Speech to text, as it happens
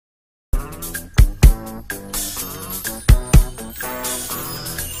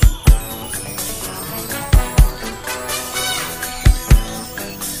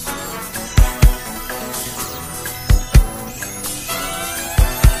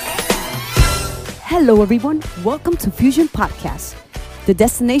Hello, everyone. Welcome to Fusion Podcast, the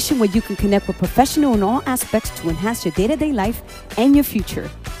destination where you can connect with professionals in all aspects to enhance your day-to-day life and your future.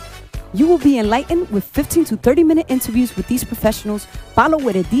 You will be enlightened with 15 to 30-minute interviews with these professionals, followed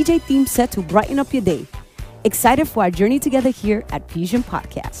with a DJ theme set to brighten up your day. Excited for our journey together here at Fusion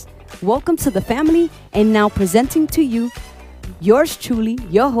Podcast. Welcome to the family, and now presenting to you, yours truly,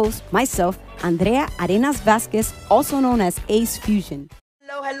 your host, myself, Andrea Arenas Vasquez, also known as Ace Fusion.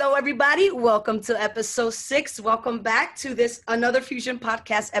 Hello, everybody. Welcome to episode 6. Welcome back to this another Fusion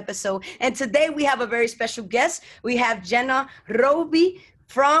Podcast episode. And today we have a very special guest. We have Jenna Roby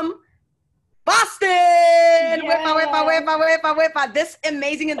from Boston. Yeah. Wepa. This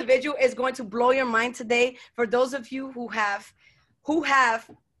amazing individual is going to blow your mind today. For those of you who have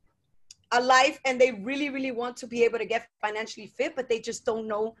a life and they really want to be able to get financially fit, but they just don't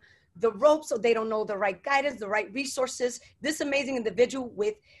know the ropes, or they don't know the right guidance, the right resources. This amazing individual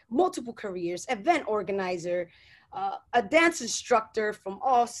with multiple careers, event organizer, a dance instructor from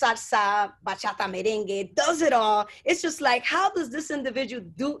all salsa, bachata, merengue, does it all. It's just like, how does this individual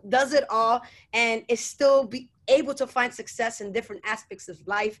does it all and is still be able to find success in different aspects of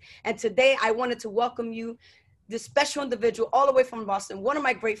life? And today I wanted to welcome you, this special individual all the way from Boston, one of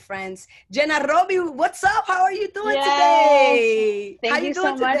my great friends, Jenna Roby. What's up? How are you doing today? Thank you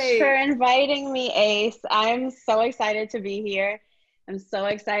so much for inviting me, Ace. I'm so excited to be here. I'm so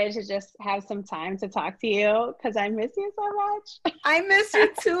excited to just have some time to talk to you because I miss you so much. I miss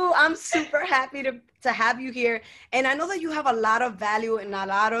you too. I'm super happy to have you here. And I know that you have a lot of value and a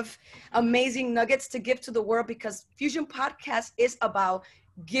lot of amazing nuggets to give to the world, because Fusion Podcast is about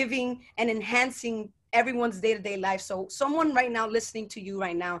giving and enhancing everyone's day-to-day life. So someone right now listening to you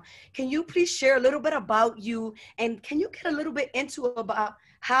right now, can you please share a little bit about you, and can you get a little bit into about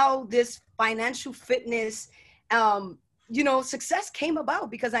how this financial fitness success came about?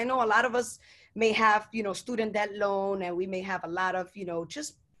 Because I know a lot of us may have student debt loan, and we may have a lot of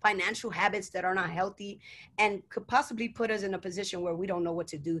just financial habits that are not healthy and could possibly put us in a position where we don't know what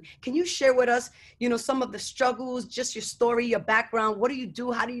to do. Can you share with us, some of the struggles, just your story, your background? What do you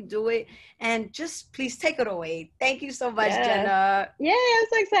do? How do you do it? And just please take it away. Thank you so much, Jenna. Yeah, I'm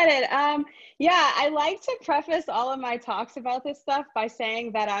so excited. I like to preface all of my talks about this stuff by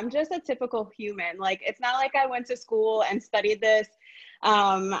saying that I'm just a typical human. Like, it's not like I went to school and studied this.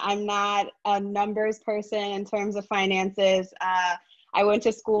 I'm not a numbers person in terms of finances. I went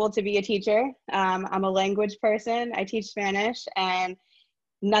to school to be a teacher. I'm a language person. I teach Spanish, and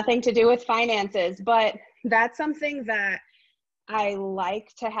nothing to do with finances. But that's something that I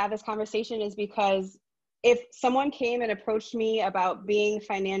like to have this conversation, is because if someone came and approached me about being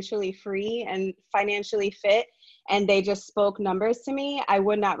financially free and financially fit, and they just spoke numbers to me, I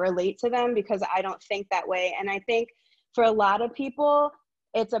would not relate to them because I don't think that way. And I think for a lot of people,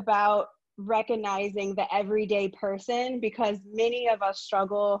 it's about recognizing the everyday person, because many of us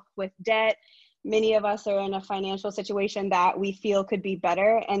struggle with debt. Many of us are in a financial situation that we feel could be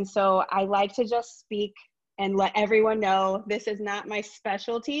better. And so I like to just speak and let everyone know this is not my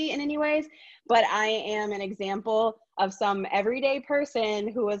specialty in any ways, but I am an example of some everyday person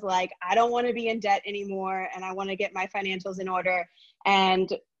who was like, I don't want to be in debt anymore, and I want to get my financials in order,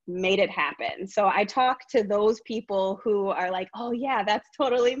 and made it happen. So I talk to those people who are like, oh yeah, that's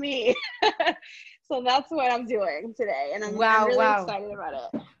totally me. So that's what I'm doing today, and I'm really excited about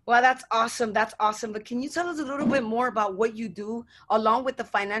it. Wow, that's awesome. That's awesome. But can you tell us a little bit more about what you do along with the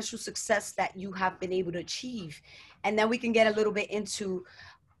financial success that you have been able to achieve? And then we can get a little bit into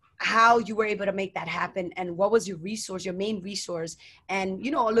how you were able to make that happen, and what was your main resource, and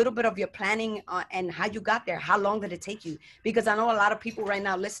a little bit of your planning and how you got there. How long did it take you? Because I know a lot of people right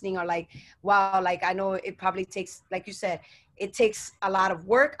now listening are like, wow, like I know it probably takes, like you said, it takes a lot of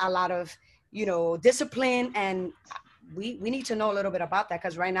work, a lot of discipline, and we need to know a little bit about that,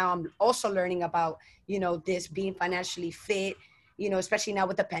 because right now I'm also learning about this being financially fit. Especially now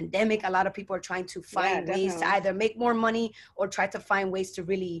with the pandemic, a lot of people are trying to find ways to either make more money or try to find ways to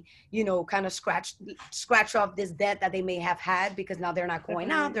really, kind of scratch off this debt that they may have had, because now they're not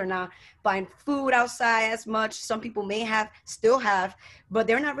going out, they're not buying food outside as much. Some people may still have, but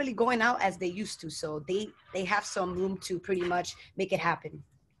they're not really going out as they used to. So they have some room to pretty much make it happen.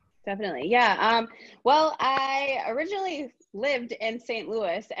 Definitely. Yeah. Well, I originally lived in St.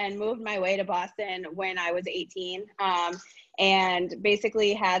 Louis and moved my way to Boston when I was 18. And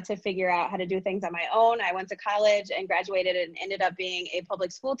basically had to figure out how to do things on my own. I went to college and graduated and ended up being a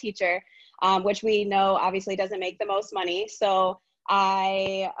public school teacher, which we know obviously doesn't make the most money. So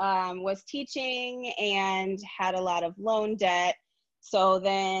I was teaching and had a lot of loan debt. So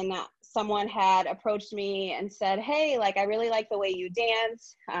then someone had approached me and said, hey, like, I really like the way you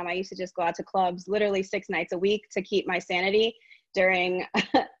dance. I used to just go out to clubs literally 6 nights a week to keep my sanity during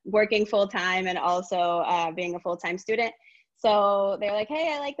working full time and also being a full-time student. So they're like,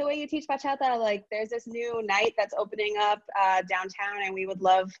 hey, I like the way you teach bachata. Like, there's this new night that's opening up downtown, and we would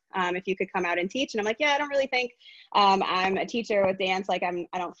love if you could come out and teach. And I'm like, yeah, I don't really think I'm a teacher with dance. Like,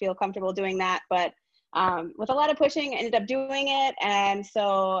 I don't feel comfortable doing that. But with a lot of pushing, I ended up doing it. And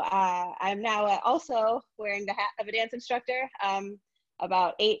so I'm now also wearing the hat of a dance instructor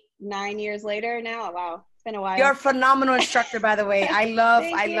about 8-9 years later now. Wow, it's been a while. You're a phenomenal instructor, by the way. I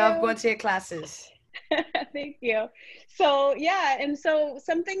love going to your classes. Thank you. So yeah, and so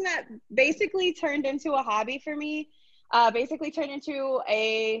something that basically turned into a hobby for me, basically turned into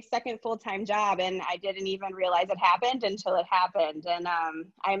a second full-time job, and I didn't even realize it happened until it happened. And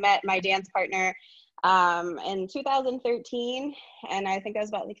I met my dance partner in 2013, and I think that was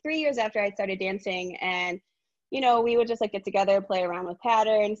about like 3 years after I started dancing. And you know, we would just like get together, play around with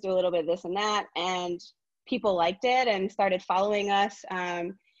patterns, do a little bit of this and that, and people liked it and started following us.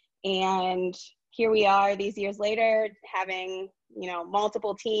 And here we are these years later, having, you know,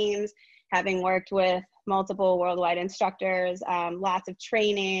 multiple teams, having worked with multiple worldwide instructors, lots of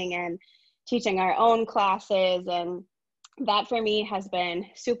training and teaching our own classes. And that for me has been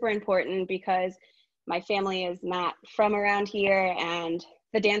super important because my family is not from around here, and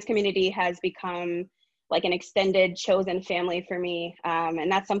the dance community has become like an extended chosen family for me.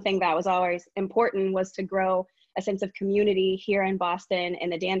 And that's something that was always important, was to grow a sense of community here in Boston in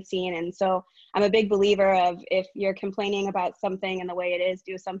the dance scene. And so I'm a big believer of, if you're complaining about something and the way it is,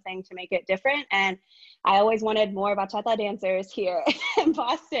 do something to make it different. And I always wanted more bachata dancers here in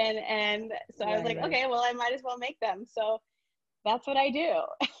Boston. And so I was like, okay, well, I might as well make them. So that's what I do.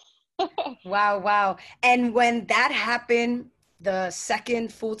 Wow. And when that happened, the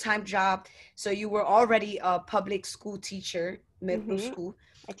second full-time job, so you were already a public school teacher, middle school.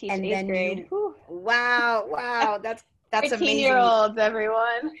 I teach 8th grade. Wow. That's 13-year-olds,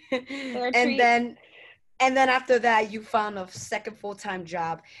 everyone. and then after that, you found a second full-time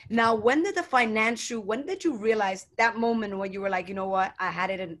job. Now, when did you realize that moment when you were like, you know what, I had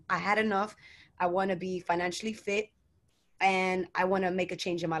enough. I want to be financially fit and I want to make a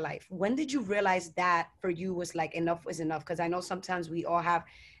change in my life. When did you realize that for you was like, enough is enough? Because I know sometimes we all have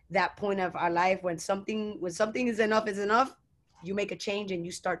that point of our life when something is enough, you make a change and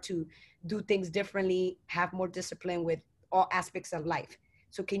you start to do things differently, have more discipline with all aspects of life.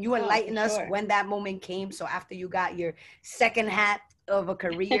 So can you enlighten us when that moment came? So after you got your second hat of a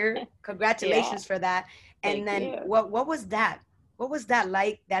career, congratulations for that. And then what was that? What was that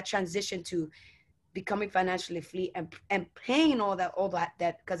like, that transition to becoming financially free and paying all that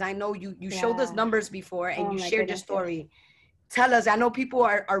debt? Because I know you showed us numbers before and you shared your story. Tell us, I know people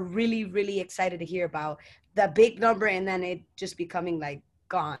are really, really excited to hear about the big number and then it just becoming like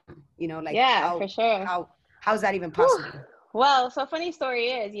gone, you know, like for sure. How's that even possible? Well, so funny story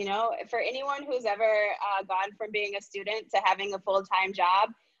is, you know, for anyone who's ever gone from being a student to having a full-time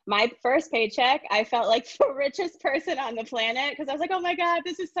job, my first paycheck, I felt like the richest person on the planet, because I was like, oh my God,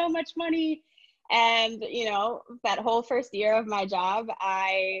 this is so much money. And, you know, that whole first year of my job,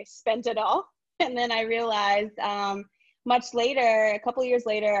 I spent it all. And then I realized much later, a couple years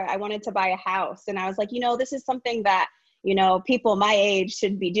later, I wanted to buy a house. And I was like, you know, this is something that, you know, people my age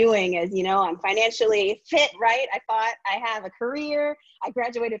should be doing, is, you know, I'm financially fit, right? I thought I have a career. I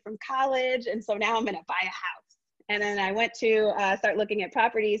graduated from college. And so now I'm going to buy a house. And then I went to start looking at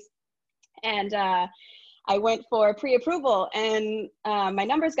properties, and I went for pre-approval, and my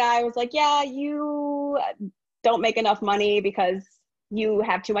numbers guy was like, yeah, you don't make enough money because you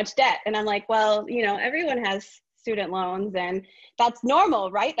have too much debt. And I'm like, well, you know, everyone has student loans and that's normal,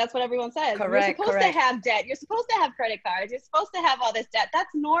 right? That's what everyone says. Correct, you're supposed to have debt. You're supposed to have credit cards. You're supposed to have all this debt.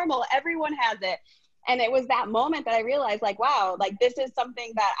 That's normal. Everyone has it. And it was that moment that I realized, like, wow, like this is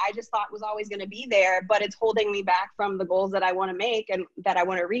something that I just thought was always going to be there, but it's holding me back from the goals that I want to make and that I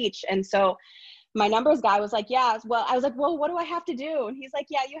want to reach. And so my numbers guy was like, yeah, well, I was like, well, what do I have to do? And he's like,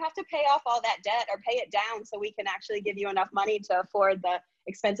 yeah, you have to pay off all that debt or pay it down so we can actually give you enough money to afford the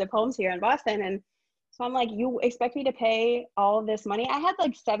expensive homes here in Boston. And so I'm like, you expect me to pay all of this money? I had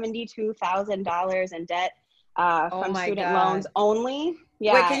like $72,000 in debt from student loans only.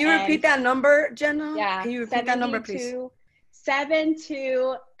 Yeah. Wait, can you repeat that number, Jenna? Yeah. Can you repeat that number, please?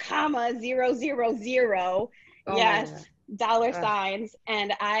 72,000. Yes. Dollar signs.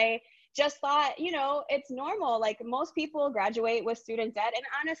 And I just thought, you know, it's normal. Like most people graduate with student debt. And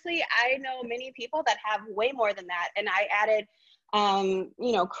honestly, I know many people that have way more than that. And I added,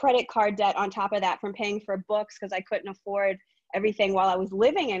 you know, credit card debt on top of that from paying for books because I couldn't afford everything while I was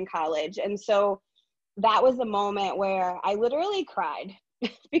living in college. And so that was the moment where I literally cried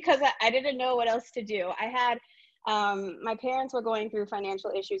because I didn't know what else to do. I had, my parents were going through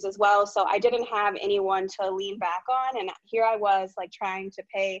financial issues as well. So I didn't have anyone to lean back on. And here I was like trying to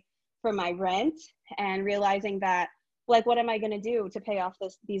pay for my rent and realizing that, like, what am I going to do to pay off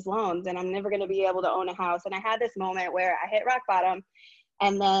these loans? And I'm never going to be able to own a house. And I had this moment where I hit rock bottom.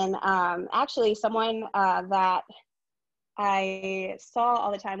 And then actually someone that I saw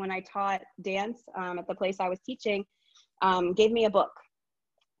all the time when I taught dance at the place I was teaching gave me a book.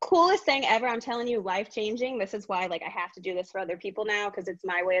 Coolest thing ever. I'm telling you, life-changing. This is why, like, I have to do this for other people now, because it's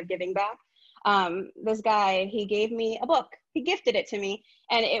my way of giving back. This guy, he gave me a book. He gifted it to me,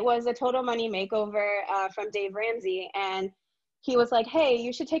 and it was a Total Money Makeover from Dave Ramsey. And he was like, hey,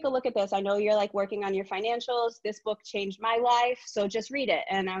 you should take a look at this. I know you're like working on your financials. This book changed my life, so just read it.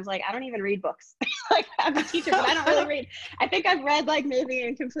 And I was like, I don't even read books. Like, I'm a teacher, but I don't really read. I think I've read like maybe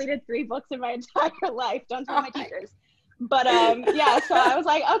and completed 3 books in my entire life. Don't tell my teachers. But yeah, so I was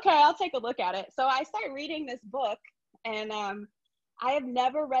like, okay, I'll take a look at it. So I start reading this book, and I have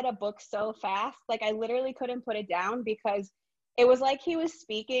never read a book so fast. Like, I literally couldn't put it down because it was like he was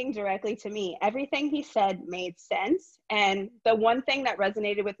speaking directly to me. Everything he said made sense. And the one thing that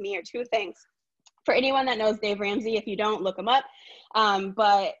resonated with me, or 2 things. For anyone that knows Dave Ramsey, if you don't, look him up.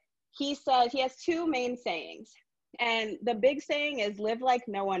 But he says, he has 2 main sayings. And the big saying is, live like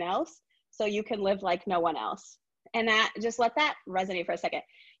no one else so you can live like no one else. And that, just let that resonate for a second.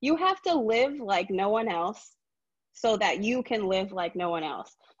 You have to live like no one else so that you can live like no one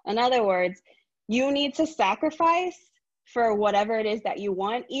else. In other words, you need to sacrifice for whatever it is that you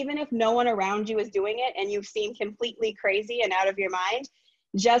want, even if no one around you is doing it and you seem completely crazy and out of your mind.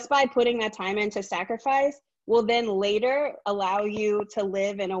 Just by putting that time into sacrifice will then later allow you to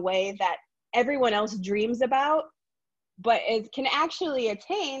live in a way that everyone else dreams about, but it can actually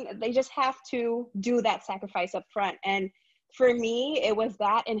attain. They just have to do that sacrifice up front. And for me, it was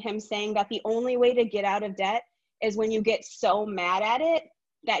that, and him saying that the only way to get out of debt is when you get so mad at it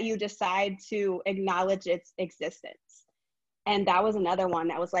that you decide to acknowledge its existence. And that was another one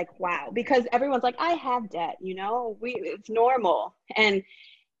that was like, wow, because everyone's like, I have debt, you know, it's normal. And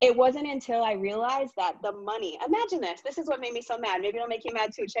it wasn't until I realized that the money, imagine this is what made me so mad. Maybe it'll make you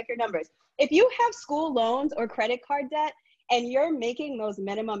mad too. Check your numbers. If you have school loans or credit card debt and you're making those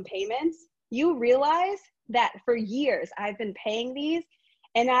minimum payments, you realize that for years I've been paying these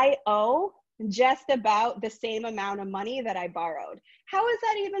and I owe just about the same amount of money that I borrowed. How is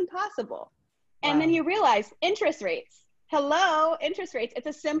that even possible? And then you realize interest rates. Hello, interest rates. It's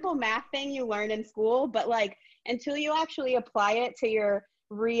a simple math thing you learn in school, but like until you actually apply it to your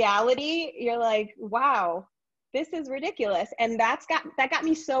reality, you're like, wow, this is ridiculous. And that got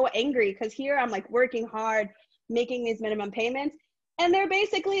me so angry, because here I'm like working hard, making these minimum payments, and they're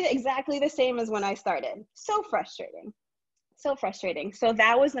basically exactly the same as when I started. So frustrating. So frustrating. So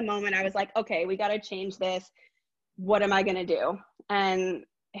that was the moment I was like, okay, we got to change this. What am I going to do? And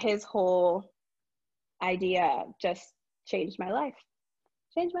his whole idea just changed my life.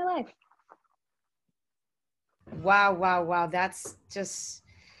 Changed my life. Wow. That's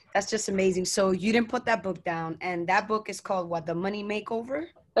just amazing. So you didn't put that book down, and that book is called what? The Money Makeover?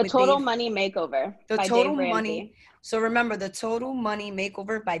 The Total Money Makeover by Dave Ramsey. So remember, The Total Money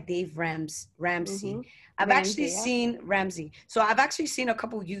Makeover by Dave Ramsey. Mm-hmm. I've actually seen Ramsey. So I've actually seen a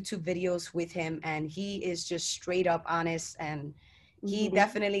couple YouTube videos with him, and he is just straight up honest, and he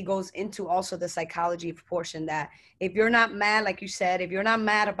definitely goes into also the psychology portion that if you're not mad, like you said, if you're not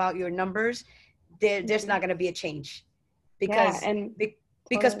mad about your numbers, there's not going to be a change, because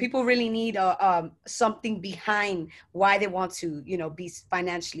because people really need something behind why they want to, you know, be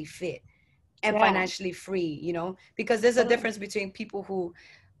financially fit and financially free, you know, because there's a difference between people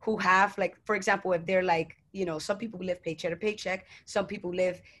who have, like, for example, if they're like, you know, some people live paycheck to paycheck, some people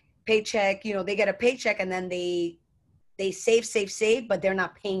live paycheck, you know, they get a paycheck and then they save, but they're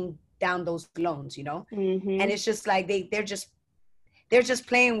not paying down those loans, you know, and it's just like they're just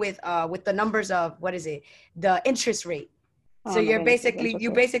playing with the numbers of, what is it, the interest rate. So you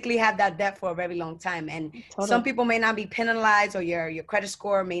basically have that debt for a very long time, and some people may not be penalized, or your credit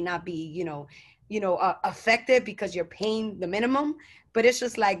score may not be, you know, affected because you're paying the minimum. But it's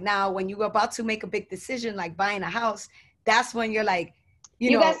just like, now when you're about to make a big decision like buying a house, that's when you're like,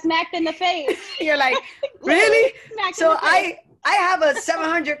 you know, got smacked in the face. You're like, really? So I have a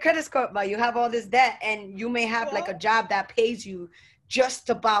 700 credit score, but you have all this debt, and you may have like a job that pays you just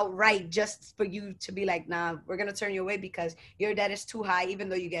about right, just for you to be like, nah, we're going to turn you away because your debt is too high, even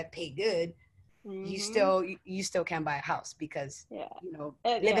though you get paid good. Mm-hmm. you still can't buy a house because, Yeah. you know,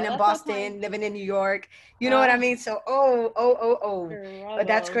 living Yeah, in that's sometimes Boston, living in New York, you know what I uh mean? So, oh, but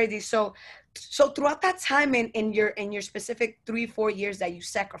that's struggles. crazy. So throughout that time in your specific 3-4 years that you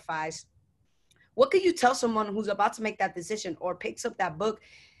sacrificed, what could you tell someone who's about to make that decision or picks up that book,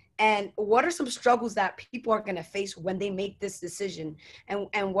 and what are some struggles that people are going to face when they make this decision,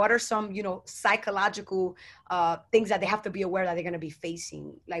 and what are some, psychological things that they have to be aware that they're going to be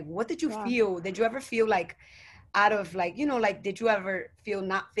facing? Like, what did you Yeah. feel? Did you ever feel like out of, like, like, did you ever feel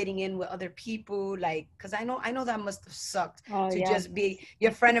not fitting in with other people? Like, because I know that must have sucked Oh to yeah. just be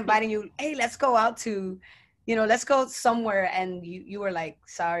your friend inviting you, hey, let's go out to, let's go somewhere, and you were like,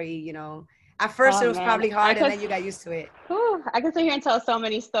 sorry, at first Oh it was man, probably hard, and then you got used to it. I could sit here and tell so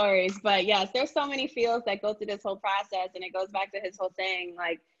many stories, but yes, there's so many feels that go through this whole process, and it goes back to his whole saying,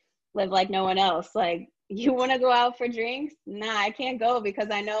 like, live like no one else. Like, you want to go out for drinks? Nah, I can't go because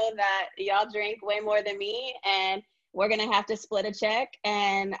I know that y'all drink way more than me, and we're gonna have to split a check.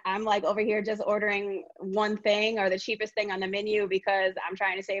 And I'm like over here just ordering one thing or the cheapest thing on the menu because I'm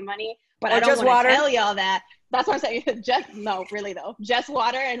trying to save money, but I Or don't just want to water. tell y'all that. That's what I'm saying. Just no, really though, just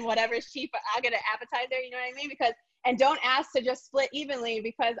water and whatever's cheap. I'll get an appetizer. You know what I mean? Because and don't ask to just split evenly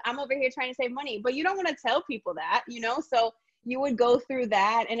because I'm over here trying to save money. But you don't want to tell people that, So you would go through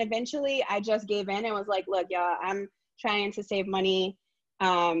that. And eventually I just gave in and was like, look, y'all, I'm trying to save money.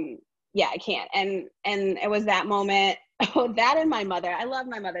 Yeah, I can't. And it was that moment. Oh, that and my mother. I love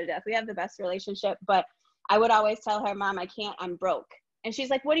my mother to death. We have the best relationship, but I would always tell her, Mom, I can't, I'm broke. And she's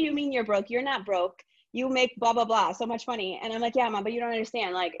like, what do you mean you're broke? You're not broke. You make blah, blah, blah, so much money. And I'm like, yeah, Mom, but you don't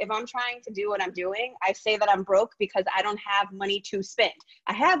understand. Like, if I'm trying to do what I'm doing, I say that I'm broke because I don't have money to spend.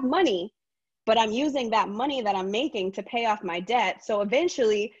 I have money, but I'm using that money that I'm making to pay off my debt. So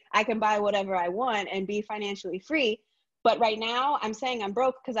eventually I can buy whatever I want and be financially free. But right now I'm saying I'm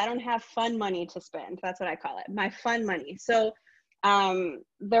broke because I don't have fun money to spend. That's what I call it, my fun money. So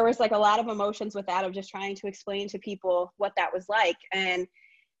there was like a lot of emotions with that of just trying to explain to people what that was like. And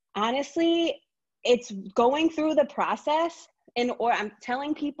honestly, it's going through the process, or I'm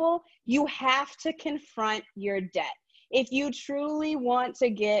telling people, you have to confront your debt. If you truly want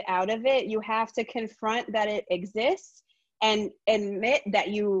to get out of it, you have to confront that it exists and admit that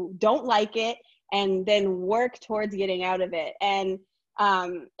you don't like it, and then work towards getting out of it. And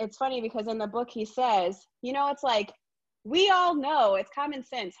it's funny because in the book he says, it's like, we all know, it's common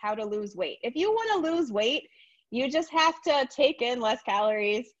sense how to lose weight. If you want to lose weight, you just have to take in less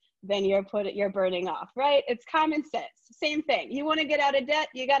calories than you're burning off, right? It's common sense. Same thing. You want to get out of debt,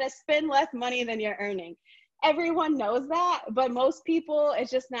 you got to spend less money than you're earning. Everyone knows that, but most people,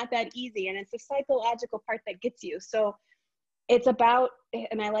 it's just not that easy. And it's the psychological part that gets you. So it's about,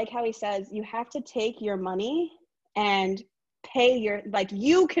 and I like how he says, you have to take your money and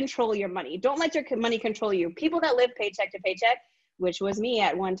you control your money. Don't let your money control you. People that live paycheck to paycheck, which was me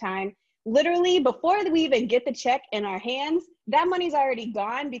at one time, literally before we even get the check in our hands, that money's already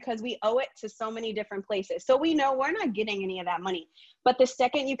gone because we owe it to so many different places. So we know we're not getting any of that money. But the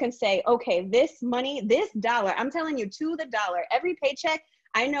second you can say, okay, this money, this dollar, I'm telling you, to the dollar, every paycheck,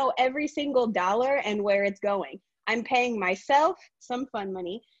 I know every single dollar and where it's going. I'm paying myself some fun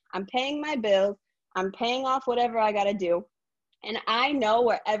money. I'm paying my bills. I'm paying off whatever I got to do. And I know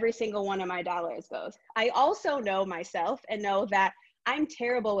where every single one of my dollars goes. I also know myself and know that I'm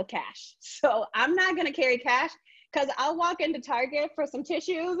terrible with cash. So I'm not going to carry cash because I'll walk into Target for some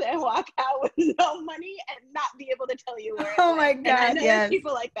tissues and walk out with no money and not be able to tell you where it Oh went. my And I God, know there's yes.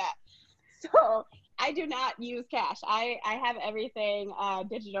 people like that. So I do not use cash. I have everything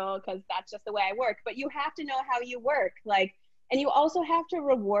digital because that's just the way I work. But you have to know how you work. And you also have to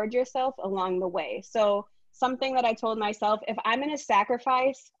reward yourself along the way. So something that I told myself, if I'm going to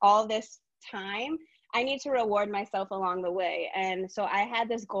sacrifice all this time, I need to reward myself along the way. And so I had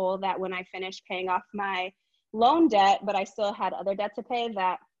this goal that when I finished paying off my loan debt, but I still had other debt to pay,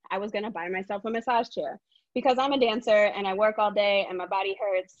 that I was going to buy myself a massage chair because I'm a dancer and I work all day and my body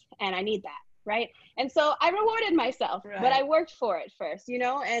hurts and I need that. Right. And so I rewarded myself, but I worked for it first,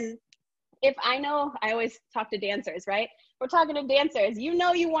 and if I know, I always talk to dancers, right? We're talking to dancers, you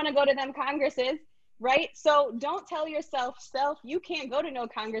want to go to them congresses, right? So don't tell yourself, you can't go to no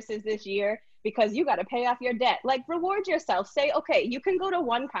congresses this year because you got to pay off your debt. Like, reward yourself. Say, okay, you can go to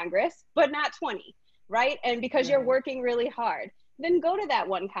one congress, but not 20, right? And because you're working really hard, then go to that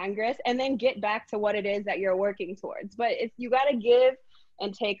one congress and then get back to what it is that you're working towards. But if you got to give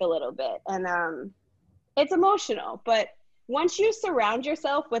and take a little bit. And it's emotional, but once you surround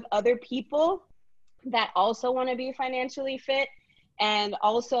yourself with other people that also want to be financially fit and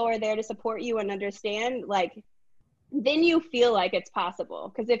also are there to support you and understand, like, then you feel like it's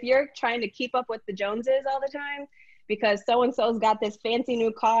possible. Because if you're trying to keep up with the Joneses all the time, because so-and-so's got this fancy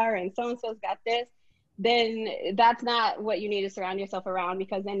new car and so-and-so's got this, then that's not what you need to surround yourself around,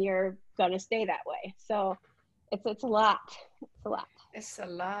 because then you're going to stay that way. So it's a lot. It's a lot. It's a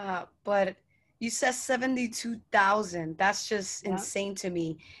lot, but you said 72,000. That's just Yeah. insane to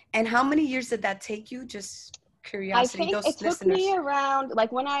me. And how many years did that take you? Just I curiosity, think it those took me listeners. around,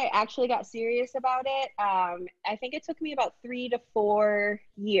 like when I actually got serious about it, I think it took me about 3 to 4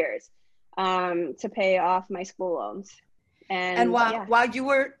 years to pay off my school loans. And And while yeah,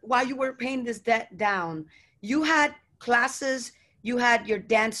 while you were paying this debt down, you had classes, you had your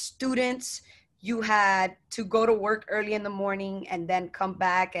dance students, you had to go to work early in the morning and then come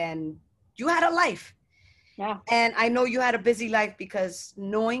back, and you had a life. yeah. And I know you had a busy life, because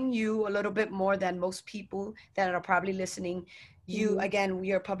knowing you a little bit more than most people that are probably listening, you, Hmm. again,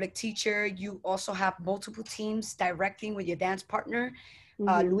 you're a public teacher. You also have multiple teams directing with your dance partner, Hmm.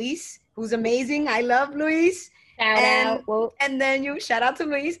 Luis, who's amazing. I love Luis. Shout And out. Well, then you, shout out to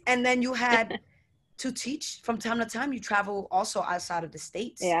Luis. And then you had to teach from time to time. You travel also outside of the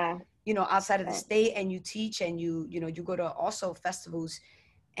states, yeah. outside of the Right. state, and you teach, and you go to also festivals,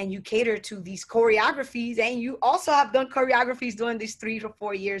 and you cater to these choreographies, and you also have done choreographies during these 3 to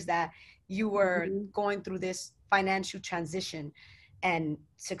 4 years that you were Hmm. going through this financial transition and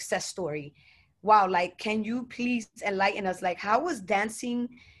success story. Wow, like, can you please enlighten us, like, how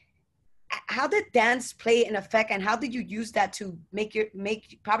did dance play an effect, and how did you use that to make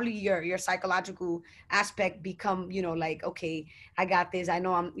probably your psychological aspect become, like, okay, I got this. I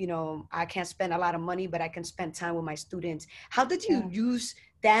know I can't spend a lot of money, but I can spend time with my students. How did you Yeah. use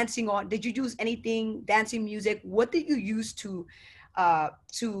dancing, or did you use anything, dancing, music? What did you use to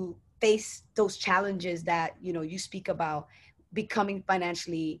face those challenges that you speak about, becoming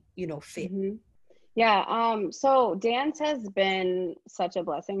financially fit? Hmm. Yeah. So dance has been such a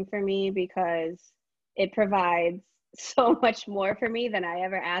blessing for me because it provides so much more for me than I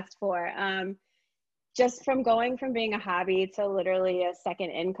ever asked for. Just from going from being a hobby to literally a second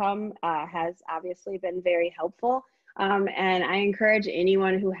income has obviously been very helpful. And I encourage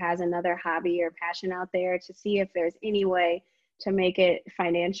anyone who has another hobby or passion out there to see if there's any way to make it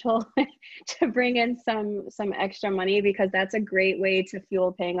financial, to bring in some extra money, because that's a great way to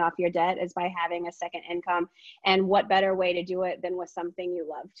fuel paying off your debt, is by having a second income. And what better way to do it than with something you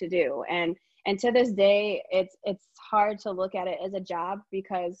love to do? And to this day, it's hard to look at it as a job,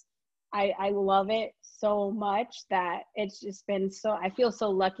 because I love it so much that it's just been so, I feel so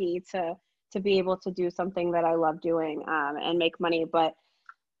lucky to be able to do something that I love doing, and make money. But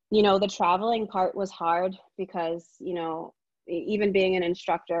the traveling part was hard because, even being an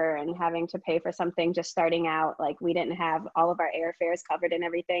instructor and having to pay for something, just starting out, like we didn't have all of our airfares covered and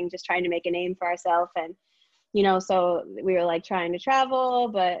everything, just trying to make a name for ourselves. And so we were like trying to travel,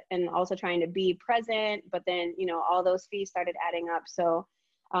 but and also trying to be present, but then all those fees started adding up. So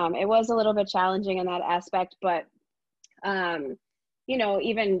it was a little bit challenging in that aspect. But um,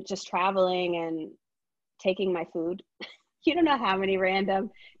 even just traveling and taking my food, you don't know how many random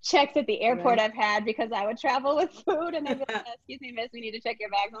checks at the airport Right. I've had because I would travel with food and they'd be like, "Excuse me, miss, we need to check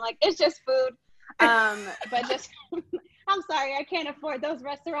your bags." I'm like, "It's just food." But just, I'm sorry, I can't afford those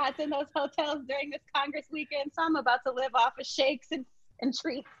restaurants and those hotels during this Congress weekend, so I'm about to live off of shakes and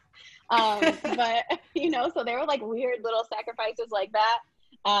treats. But so there were like weird little sacrifices like that.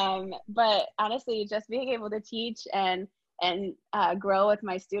 But honestly, just being able to teach and grow with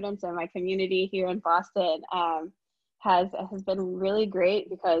my students and my community here in Boston has been really great,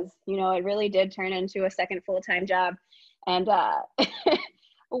 because it really did turn into a second full-time job. And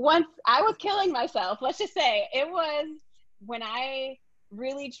once I was killing myself, let's just say it was when I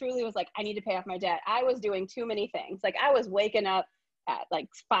really truly was like, I need to pay off my debt. I was doing too many things. Like I was waking up at like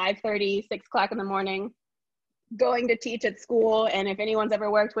 5:30, 6 o'clock in the morning, going to teach at school. And if anyone's ever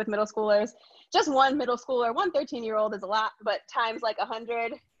worked with middle schoolers, just one middle schooler, one 13-year-old is a lot, but times like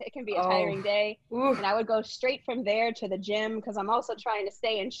 100, it can be a Oh, tiring day. ooh, And I would go straight from there to the gym, because I'm also trying to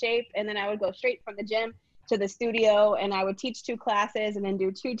stay in shape. And then I would go straight from the gym to the studio, and I would teach 2 classes and then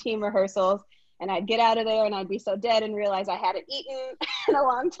do 2 team rehearsals. And I'd get out of there and I'd be so dead and realize I hadn't eaten in a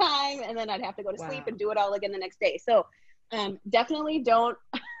long time. And then I'd have to go to sleep wow. and do it all again the next day. So definitely don't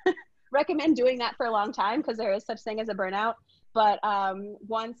recommend doing that for a long time, because there is such thing as a burnout. But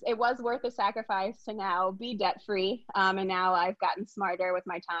once, it was worth the sacrifice to now be debt free. And now I've gotten smarter with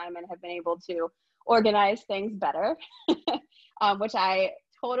my time and have been able to organize things better, which I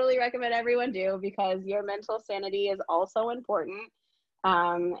totally recommend everyone do, because your mental sanity is also important.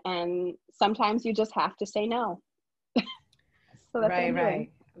 And sometimes you just have to say no. So that's what Right, I'm doing.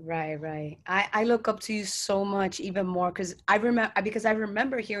 right. Right, right. I look up to you so much, even more, because I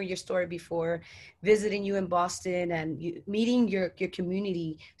remember hearing your story before, visiting you in Boston and you meeting your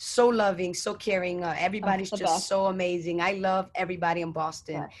community. So loving, so caring. Oh, Everybody's the just best. so amazing. I love everybody in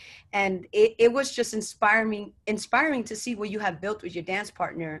Boston, Best. and it was just inspiring to see what you have built with your dance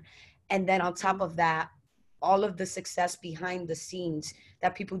partner, and then on top Mhm. of that, all of the success behind the scenes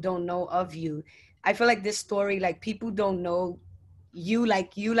that people don't know of you. I feel like this story, like people don't know you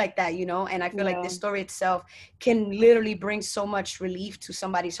like that, you know. And I feel like Yeah. this story itself can literally bring so much relief to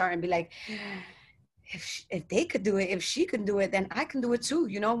somebody's heart and be like, if they could do it, if she can do it, then I can do it too,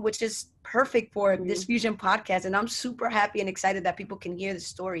 you know, which is perfect for this Mhm. Fusion podcast. And I'm super happy and excited that people can hear the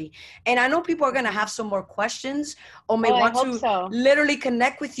story. And I know people are going to have Mhm. some more questions or may Oh, I want hope to so. literally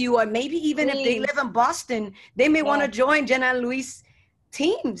connect with you, or maybe even if they live Please. in Boston, they may want to Yes. join Jenna and Luis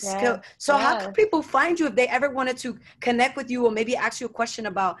teams. Yes. So how can Yes. people find you if they ever wanted to connect with you, or maybe ask you a question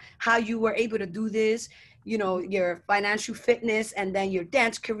about how you were able to do this, you know, Mhm. your financial fitness and then your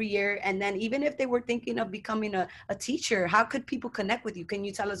dance career, and then even if they were thinking of becoming a teacher, how could people connect with you? Can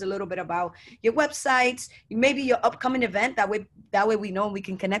you tell us a little bit about your websites, maybe your upcoming event, that way we know we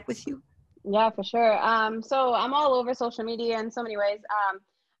can connect with you? Yeah, for sure. So I'm all over social media in so many ways.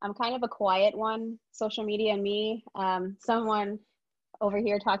 I'm kind of a quiet one, social media and me. Someone over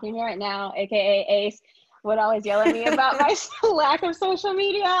here talking to me right now, aka Ace, would always yell at me about my lack of social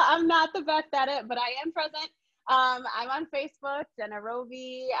media. I'm not the best at it, but I am present. I'm on Facebook, Jenna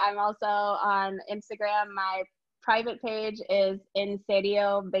Rovi. I'm also on Instagram. My private page is In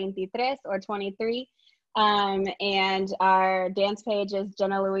Serio 23 or 23. And our dance page is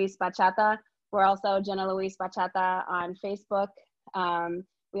Jenna Luis Bachata. We're also Jenna Luis Bachata on Facebook.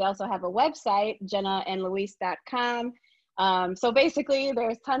 We also have a website, jennaandluis.com. So basically,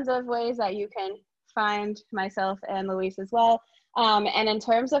 there's tons of ways that you can find myself and Luis as well. And in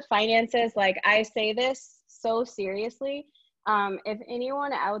terms of finances, like I say this so seriously. If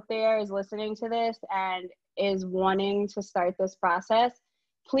anyone out there is listening to this and is wanting to start this process,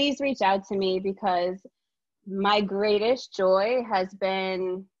 please reach out to me, because my greatest joy has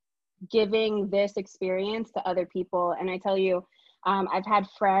been giving this experience to other people. And I tell you, I've had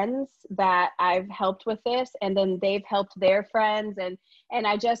friends that I've helped with this, and then they've helped their friends, and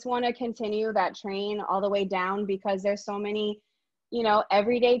I just want to continue that train all the way down, because there's so many,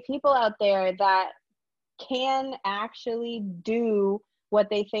 everyday people out there that can actually do what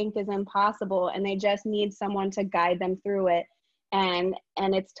they think is impossible, and they just need someone to guide them through it. And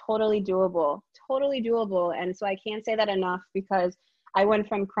it's totally doable. And so I can't say that enough, because I went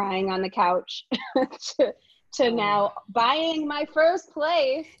from crying on the couch to Oh, now buying my first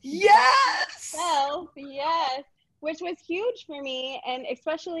place yes. myself. Yes, which was huge for me, and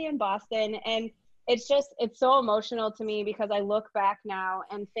especially in Boston. And it's so emotional to me, because I look back now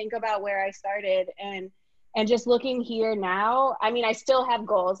and think about where I started, and just looking here now. I mean, I still have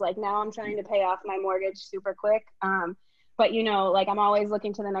goals. Like now I'm trying to pay off my mortgage super quick. But like I'm always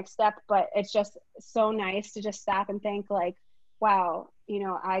looking to the next step, but it's just so nice to just stop and think like, wow,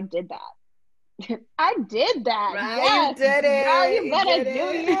 I did that. I did that. Right, you Yes, did girl, it, you you better did do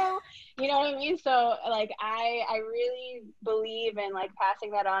it. you. You know what I mean? So like I really believe in like passing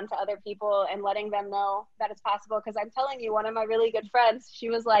that on to other people and letting them know that it's possible. Because I'm telling you, one of my really good friends, she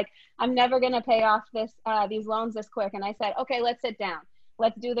was like, I'm never gonna pay off these loans this quick. And I said, okay, let's sit down.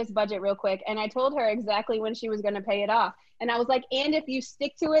 Let's do this budget real quick. And I told her exactly when she was gonna pay it off. And I was like, and if you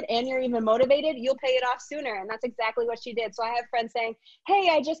stick to it and you're even motivated, you'll pay it off sooner. And that's exactly what she did. So I have friends saying, hey,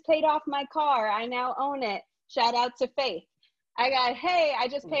 I just paid off my car. I now own it. Shout out to Faith. Hey, I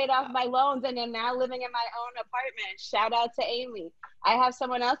just paid off my loans and am now living in my own apartment. Shout out to Amy. I have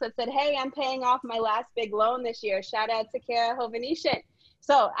someone else that said, hey, I'm paying off my last big loan this year. Shout out to Kara Hovanesian.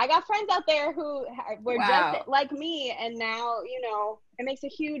 So I got friends out there who were just Wow. like me. And now, it makes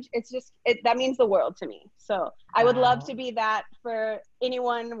that means the world to me. So I would love Wow. to be that for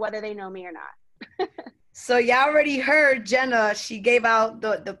anyone, whether they know me or not. So y'all already heard Jenna. She gave out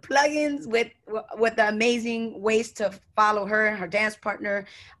the plugins with the amazing ways to follow her and her dance partner.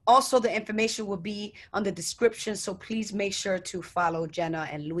 Also, the information will be on the description. So please make sure to follow Jenna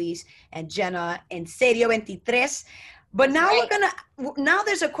and Luis and Jenna en Serio 23. But That's now right. now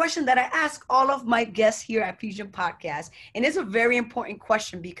there's a question that I ask all of my guests here at Fusion Podcast. And it's a very important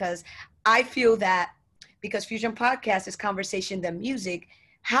question, because I feel that because Fusion Podcast is conversation, then music.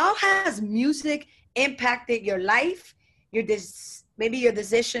 How has music impacted your life, maybe your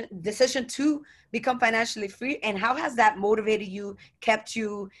decision to become financially free, and how has that motivated you, kept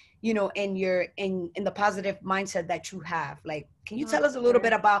you, in the positive mindset that you have? Like, can you Oh, tell us a for little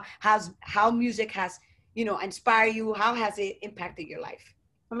bit sure. about how music has inspired you? How has it impacted your life?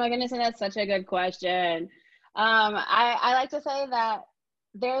 Oh my goodness, and that's such a good question. I like to say that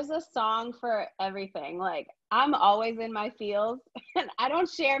there's a song for everything. Like, I'm always in my feels, and I don't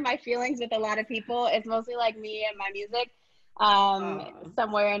share my feelings with a lot of people. It's mostly like me and my music, Oh,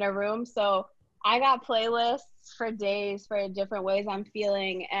 somewhere in a room. So I got playlists for days for different ways I'm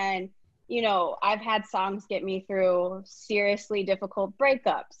feeling. And, I've had songs get me through seriously difficult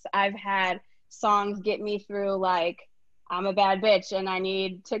breakups. I've had songs get me through, like, I'm a bad bitch and I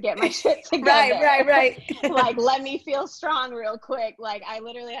need to get my shit right, together. right, right. Like, let me feel strong real quick. Like, I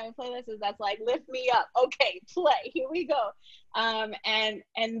literally have a playlist that's like, lift me up. Okay, play. Here we go. And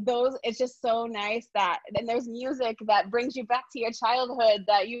those, it's just so nice that, and there's music that brings you back to your childhood,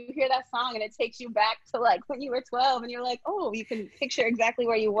 that you hear that song and it takes you back to like when you were 12 and you're like, oh, you can picture exactly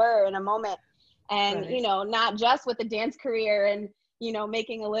where you were in a moment. And, Right. not just with the dance career and,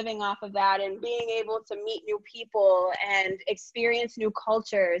 making a living off of that and being able to meet new people and experience new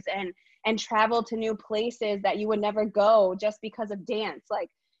cultures and travel to new places that you would never go just because of dance. Like,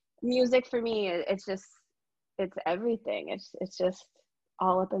 music for me, it's everything. It's just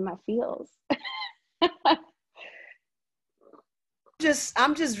all up in my feels.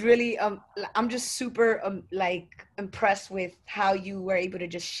 I'm just really I'm just super like impressed with how you were able to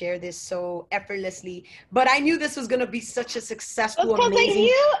just share this so effortlessly. But I knew this was gonna be such a That's successful, because of amazing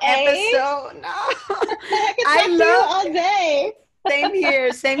you, Ace. episode. No, I could I talk to you love all day. same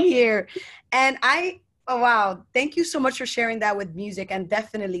here, same here. And oh wow, thank you so much for sharing that with music. And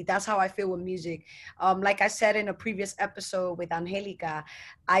definitely that's how I feel with music. Like I said in a previous episode with Angelica,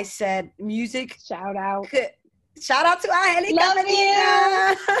 I said music Shout out. could shout out to Angelica Love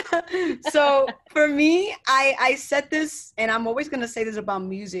you. Medina. So for me, I said this, and I'm always gonna say this about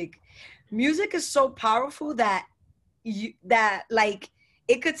music. Music is so powerful that like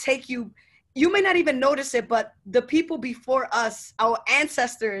it could take you. You may not even notice it, but the people before us, our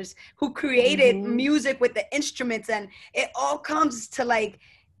ancestors who created Mm-hmm. music with the instruments, and it all comes to like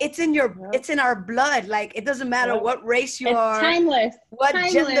Yep. it's in our blood. Like it doesn't matter Yep. what race you It's are, timeless. what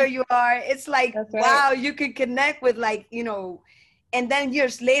gender Timeless. you are. It's like, That's right. wow, you can connect with like, and then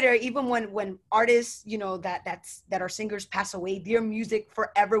years later, even when artists, that are singers pass away, their music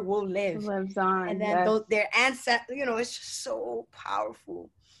forever will live. Lives And on. then Yes. their ancestors, it's just so powerful.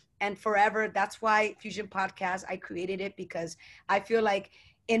 And forever, that's why Fusion Podcast, I created it, because I feel like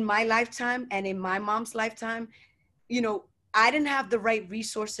in my lifetime and in my mom's lifetime, you know, I didn't have the right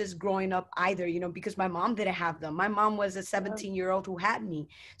resources growing up either, because my mom didn't have them. My mom was a Yep. 17-year-old who had me.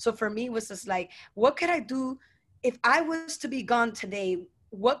 So for me, it was just like, what could I do if I was to be gone today?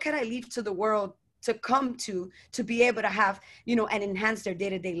 What could I leave to the world to come to be able to have, and enhance their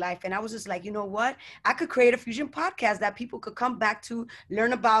day-to-day life? And I was just like, you know what? I could create a Fusion podcast that people could come back to,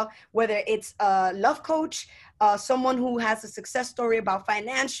 learn about, whether it's a love coach, someone who has a success story about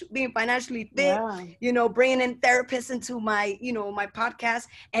being financially fit, Yeah. bringing in therapists into my podcast,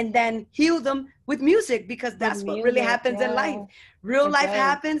 and then heal them with music, because With that's what really music. happens in life. Yeah. Real It life does.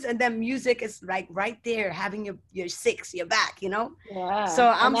 happens, and then music is like right there, having your six, your back. Yeah. So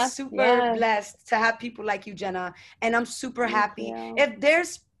And I'm that's, super yes. blessed to have people like you, Jenna, and I'm super Thank happy. you. If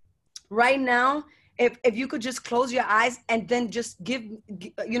there's right now, if you could just close your eyes and then just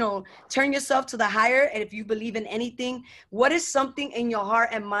turn yourself to the higher, and if you believe in anything, what is something in your heart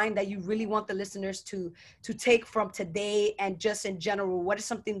and mind that you really want the listeners to take from today, and just in general, what is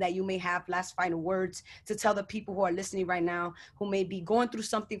something that you may have last final words to tell the people who are listening right now, who may be going through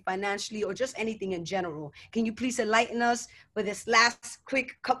something financially or just anything in general? Can you please enlighten us with this last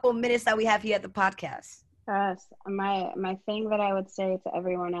quick couple of minutes that we have here at the podcast? Yes. My thing that I would say to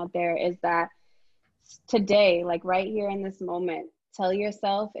everyone out there is that today, like right here in this moment, tell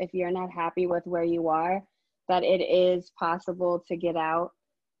yourself, if you're not happy with where you are, that it is possible to get out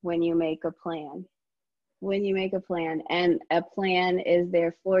when you make a plan. When you make a plan, and a plan is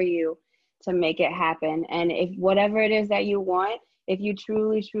there for you to make it happen. And if whatever it is that you want, if you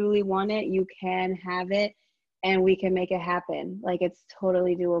truly, truly want it, you can have it, and we can make it happen. Like, it's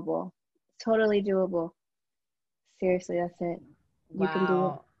totally doable. Totally doable. Seriously, that's it. You can do it.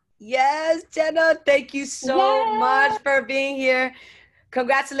 Wow. Yes, Jenna, thank you so Yeah. much for being here.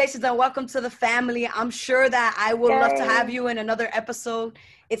 Congratulations and welcome to the family. I'm sure that I will love to have Yay. you in another episode.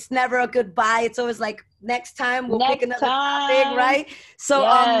 It's never a goodbye. It's always like next time we'll pick Next another topic, time. right? So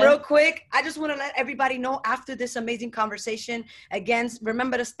Yes. real quick, I just want to let everybody know, after this amazing conversation, again,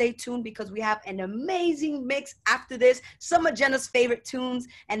 remember to stay tuned, because we have an amazing mix after this. Some of Jenna's favorite tunes,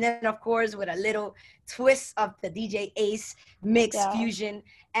 and then of course with a little twist of the DJ Ace mix Yeah. fusion.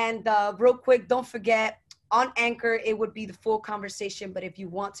 And real quick, don't forget, On Anchor, it would be the full conversation. But if you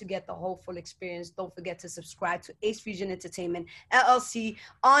want to get the whole full experience, don't forget to subscribe to Ace Fusion Entertainment LLC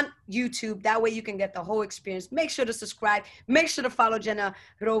on YouTube. That way you can get the whole experience. Make sure to subscribe. Make sure to follow Jenna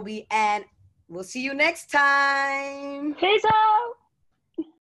Roby. And we'll see you next time. Peace out.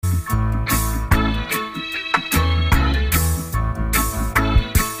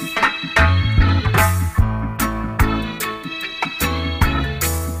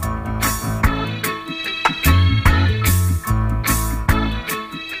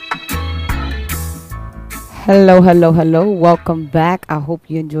 Hello, hello, hello. Welcome back. I hope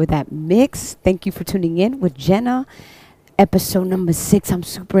you enjoyed that mix. Thank you for tuning in with Jenna. Episode number 6. I'm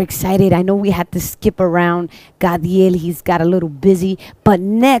super excited. I know we had to skip around Gadiel. He's got a little busy. But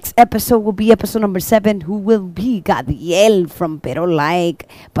next episode will be episode number 7, who will be Gadiel from Pero Like.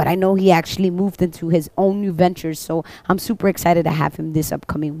 But I know he actually moved into his own new ventures. So I'm super excited to have him this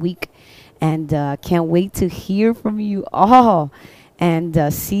upcoming week. And can't wait to hear from you all.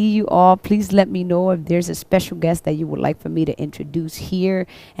 And see you all. Please let me know if there's a special guest that you would like for me to introduce here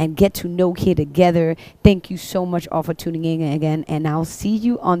and get to know here together. Thank you so much all for tuning in again. And I'll see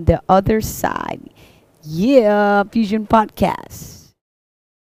you on the other side. Yeah, Fusion Podcast.